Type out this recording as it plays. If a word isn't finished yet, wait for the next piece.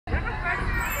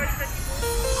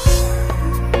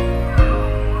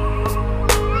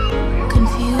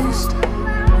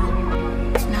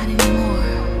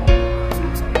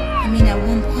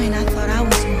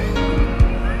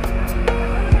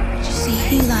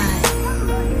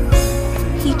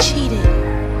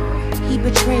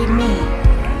betrayed me.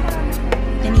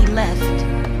 Then he left.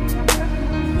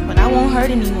 But I won't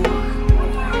hurt anymore.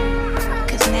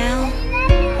 'Cause now,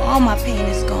 all my pain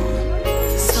is gone.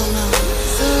 So long.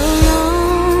 So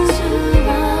long to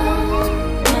all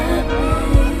my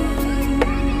pain.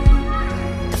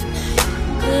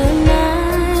 Good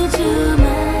night to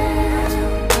my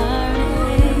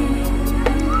heartache.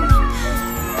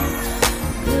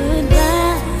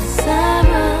 Goodbye,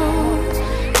 sorrow.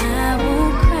 I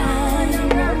won't cry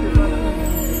no more.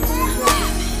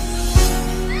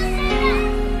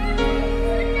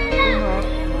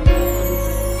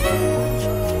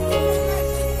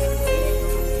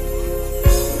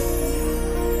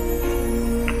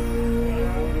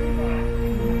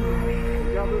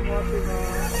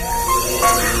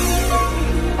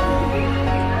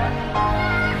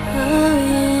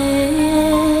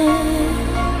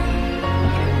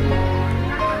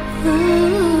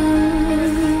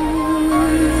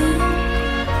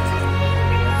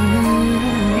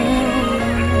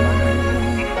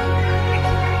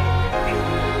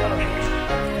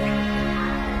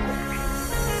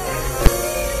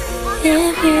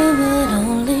 If you would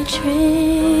only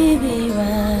treat me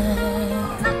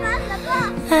right,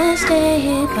 I'd stay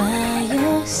here by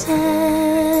your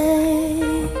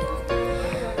side.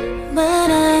 But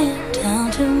I am down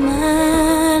to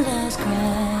my last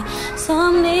cry, so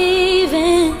I'm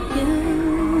leaving you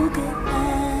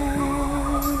goodbye.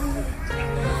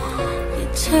 You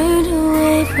turned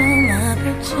away from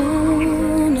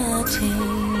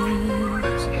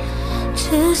opportunities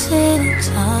to sit and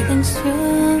talk things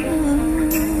through.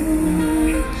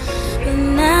 But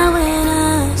now when I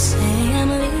say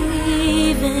I'm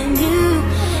leaving you,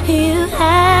 you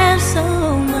have so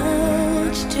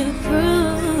much to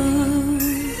prove.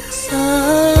 So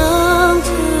long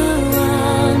to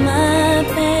all my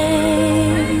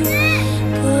pain.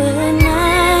 Good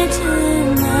night to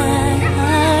my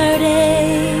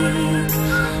heartache.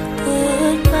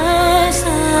 Goodbye,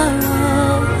 sorrow.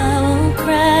 I won't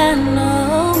cry no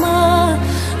more.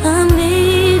 I'm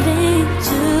leaving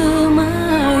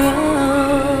tomorrow.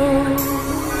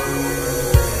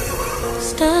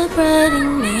 Stop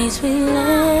writing me sweet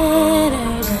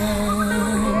letters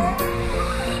and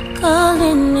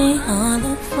calling me on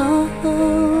the phone.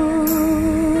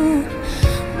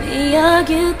 We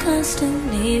argue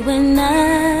constantly when I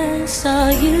saw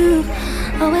you.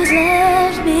 Always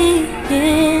left me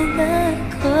in the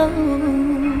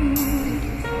cold.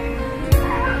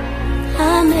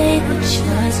 I made the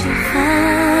choice to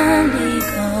finally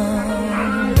go,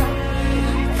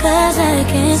 'cause I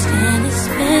can't stand this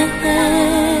pain.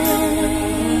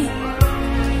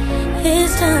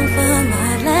 It's time for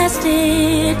my last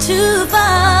tear to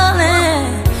fall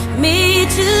and me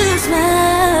to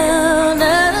smile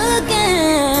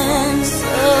again.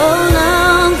 So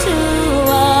long to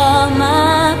all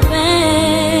my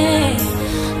pain.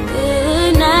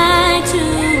 Good night to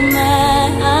my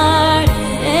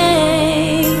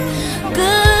heartache.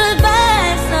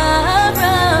 Goodbye,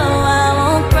 sorrow. I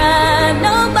won't cry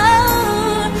no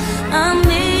more. I'm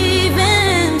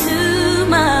leaving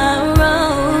tomorrow.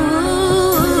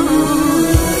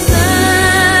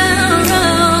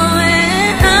 Sorrow.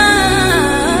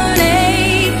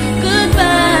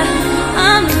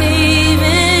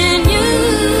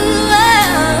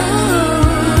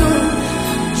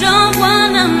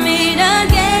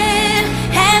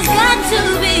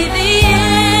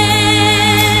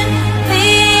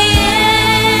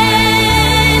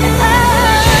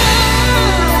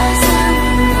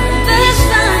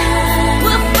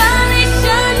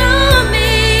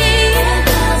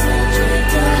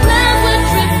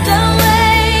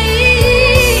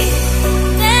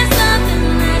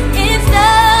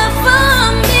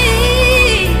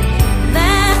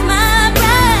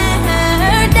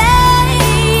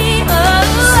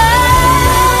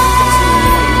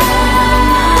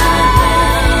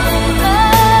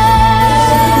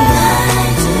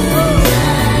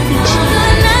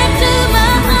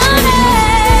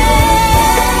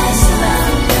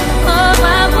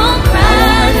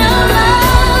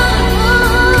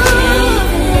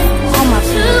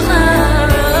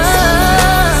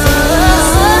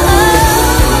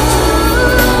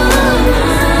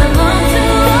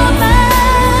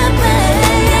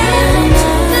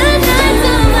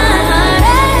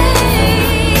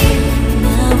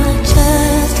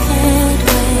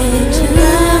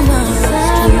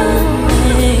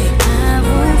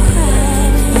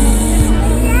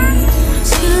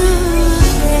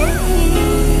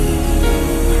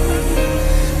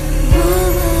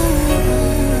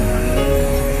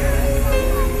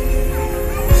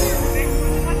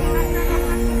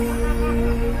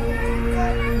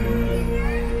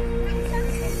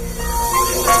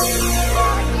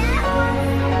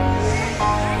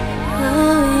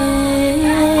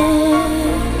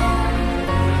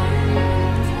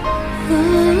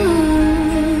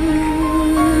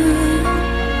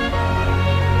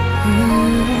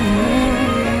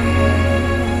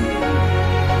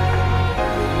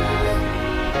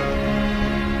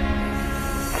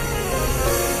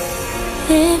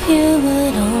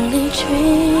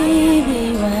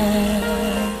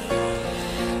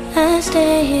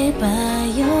 stay by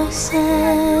your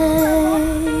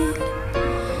side,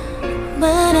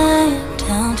 but I am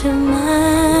down to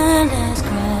my last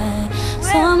cry,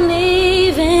 so I'm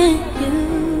leaving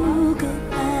you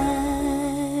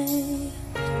goodbye.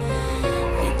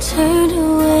 You turned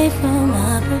away from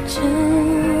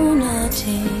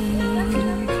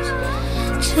opportunities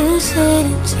to say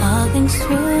that talk things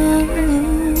through.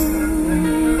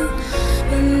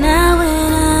 But now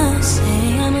when I say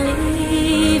I'm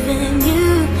leaving you,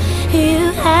 you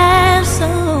have so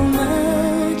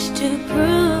much to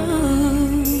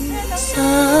prove. So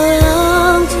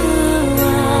long to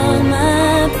all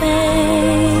my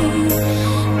pain,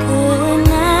 good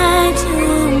night to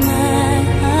my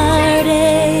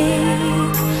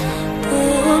heartache,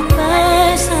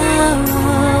 goodbye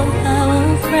sorrow, I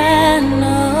won't cry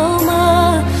no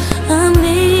more, I'm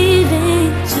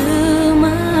leaving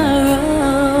tomorrow.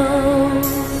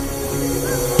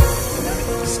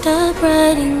 Stop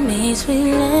writing me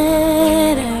sweet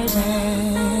letters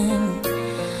and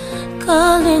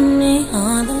calling me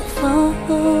on the phone.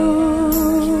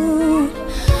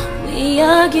 We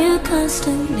argue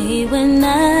constantly when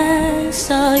I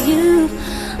saw you,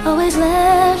 always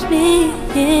left me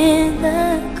in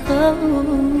the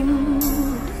cold.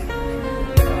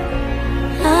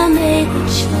 I made the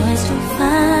choice to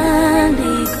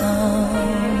finally go,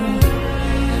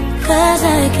 'cause I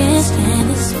can't stand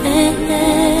this pain.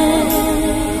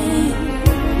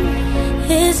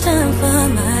 It's time for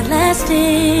my last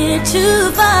tear to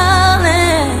fall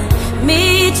and me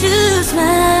to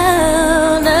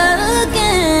smile.